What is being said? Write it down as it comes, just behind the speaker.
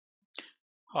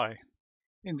Hi,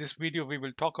 in this video we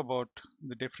will talk about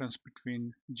the difference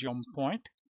between geom point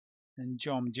and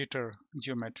geom jitter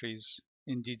geometries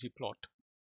in ggplot.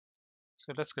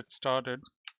 So let's get started.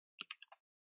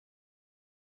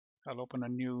 I'll open a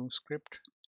new script.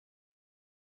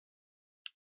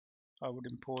 I would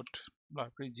import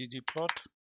library ggplot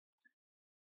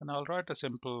and I'll write a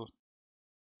simple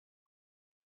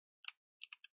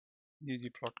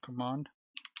ggplot command.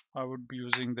 I would be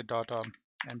using the data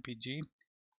mpg.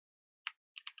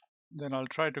 Then I'll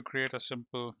try to create a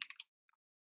simple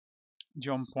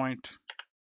geom point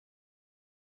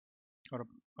or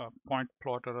a point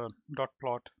plot or a dot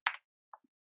plot,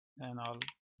 and I'll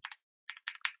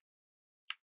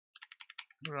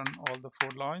run all the 4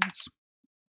 lines.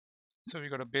 So we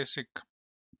got a basic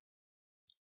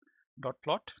dot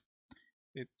plot.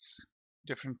 It's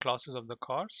different classes of the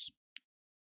cars,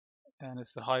 and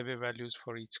it's the highway values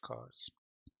for each cars.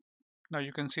 Now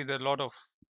you can see there are a lot of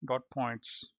dot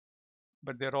points,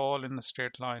 but they're all in a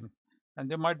straight line, and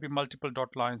there might be multiple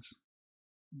dot lines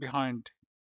behind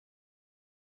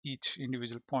each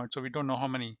individual point, so we don't know how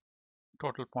many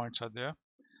total points are there.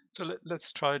 So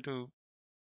let's try to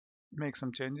make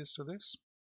some changes to this.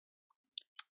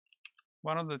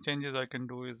 One of the changes I can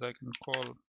do is I can call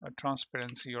a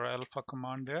transparency or alpha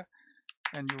command there,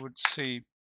 and you would see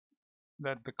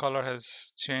that the color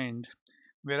has changed.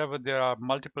 Wherever there are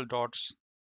multiple dots,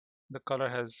 the color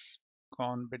has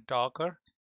gone a bit darker,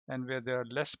 and where there are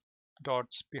less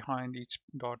dots behind each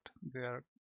dot, they are a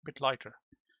bit lighter.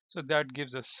 So that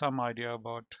gives us some idea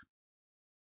about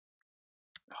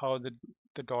how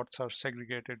the dots are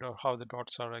segregated, or how the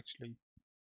dots are actually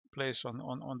placed on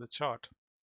the chart.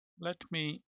 Let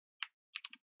me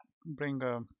bring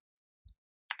a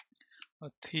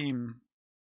theme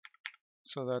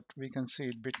so that we can see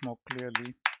it a bit more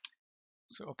clearly.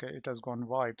 So okay, it has gone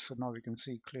white, so now we can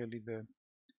see clearly the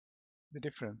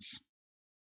difference.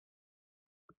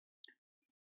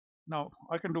 Now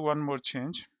I can do one more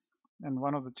change, and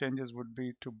one of the changes would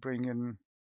be to bring in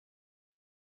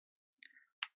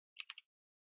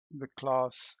the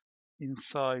class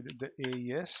inside the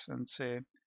AES and say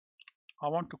I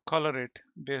want to color it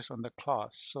based on the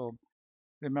class. So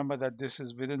remember that this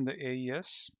is within the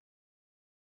AES,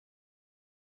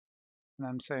 and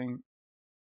I'm saying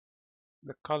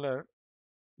the color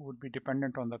would be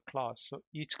dependent on the class, so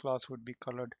each class would be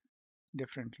colored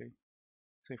differently.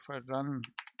 So if I run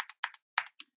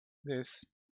this,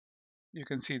 you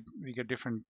can see we get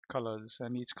different colors,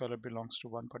 and each color belongs to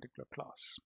one particular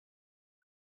class.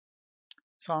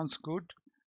 Sounds good,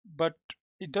 but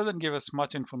it doesn't give us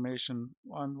much information.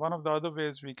 And one of the other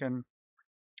ways we can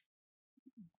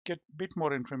get a bit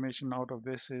more information out of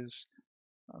this is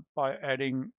by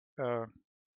adding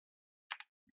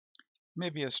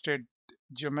maybe a straight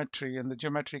geometry, and the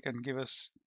geometry can give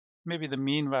us maybe the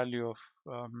mean value of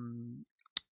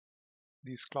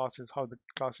these classes, how the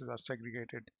classes are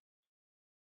segregated.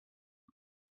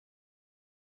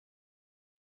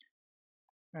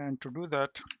 And to do that,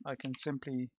 I can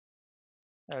simply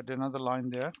add another line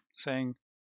there saying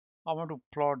I want to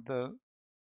plot the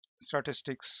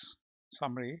statistics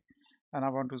summary, and I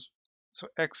want to, so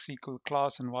x equal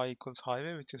class and y equals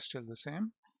highway, which is still the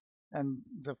same, and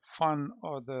the fun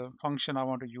or the function I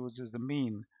want to use is the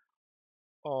mean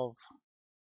of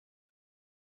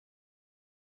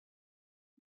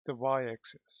the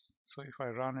y-axis. So if I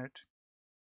run it,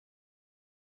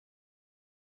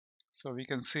 so we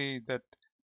can see that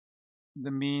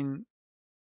the mean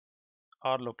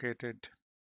are located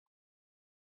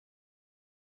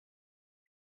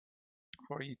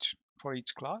for each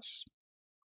class.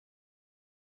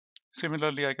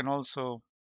 Similarly, I can also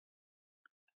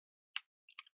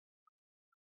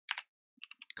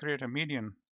create a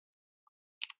median.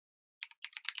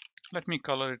 Let me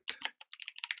color it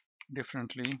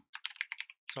differently.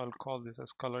 So I'll call this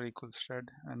as color equals red,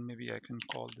 and maybe I can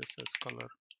call this as color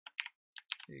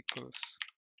equals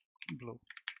blue.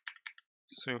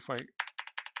 So if I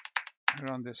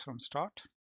run this from start,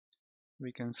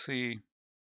 we can see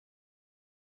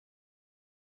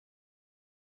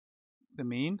the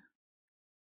mean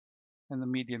and the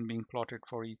median being plotted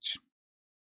for each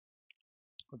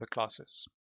of the classes.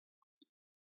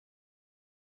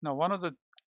 Now, one of the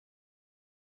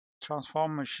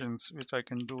transformations which I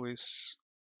can do is,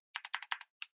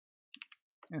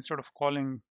 instead of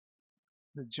calling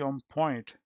the geom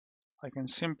point, I can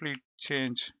simply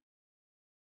change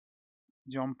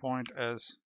geom point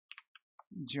as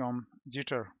geom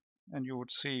jitter, and you would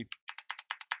see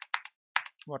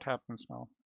what happens now.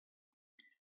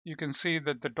 You can see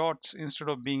that the dots, instead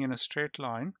of being in a straight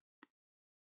line,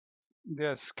 they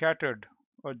are scattered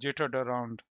or jittered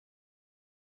around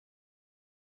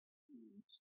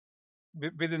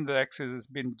within the axis it's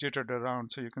been jittered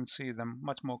around, so you can see them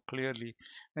much more clearly,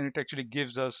 and it actually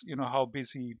gives us, how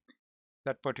busy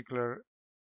that particular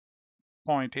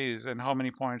point is and how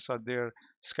many points are there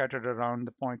scattered around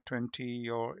the point 20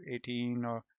 or 18.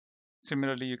 Or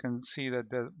similarly, you can see that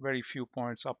there are very few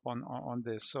points up on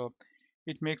this, so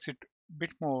it makes it a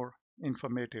bit more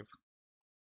informative.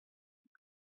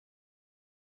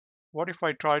 What if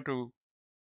I try to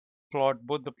plot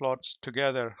both the plots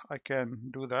together? I can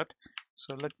do that.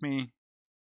 So let me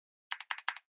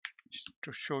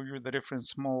to show you the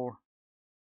difference more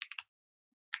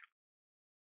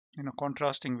in a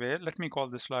contrasting way. Let me call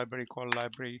this library called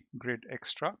library grid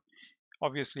extra.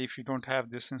 Obviously, if you don't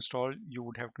have this installed, you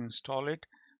would have to install it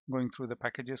going through the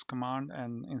packages command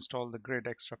and install the grid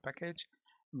extra package.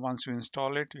 Once you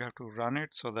install it, you have to run it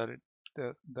so that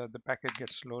the package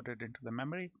gets loaded into the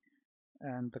memory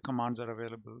and the commands are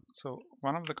available. So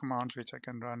one of the commands which I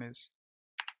can run is,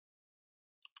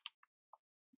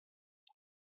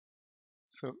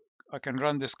 so I can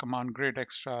run this command grid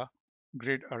extra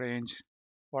grid arrange,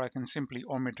 or I can simply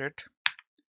omit it.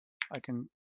 I can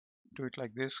do it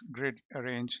like this: grid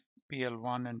arrange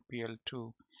PL1 and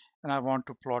PL2, and I want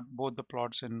to plot both the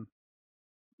plots in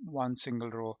one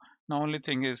single row. Now only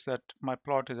thing is that my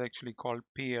plot is actually called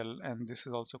PL and this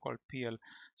is also called PL.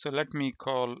 So let me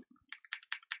call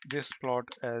this plot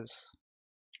as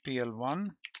PL1,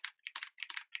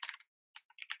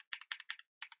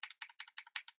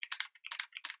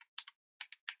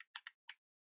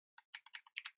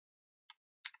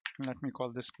 and let me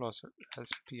call this plot as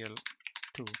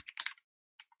PL2.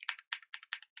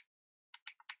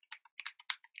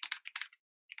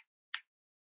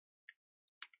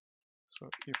 So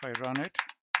if I run it,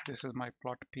 this is my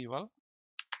plot P1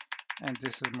 and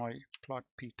this is my plot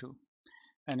P2.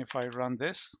 And if I run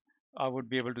this, I would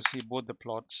be able to see both the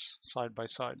plots side by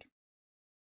side.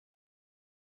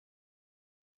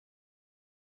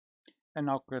 And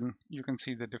now you can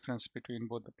see the difference between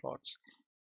both the plots.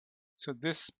 So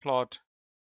this plot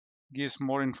gives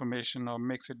more information or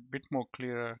makes it a bit more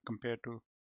clearer compared to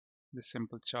the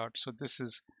simple chart. So this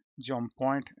is geom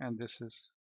point and this is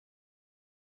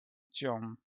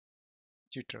geom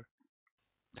jitter.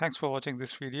 Thanks for watching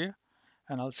this video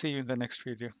and I'll see you in the next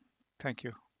video. Thank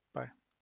you.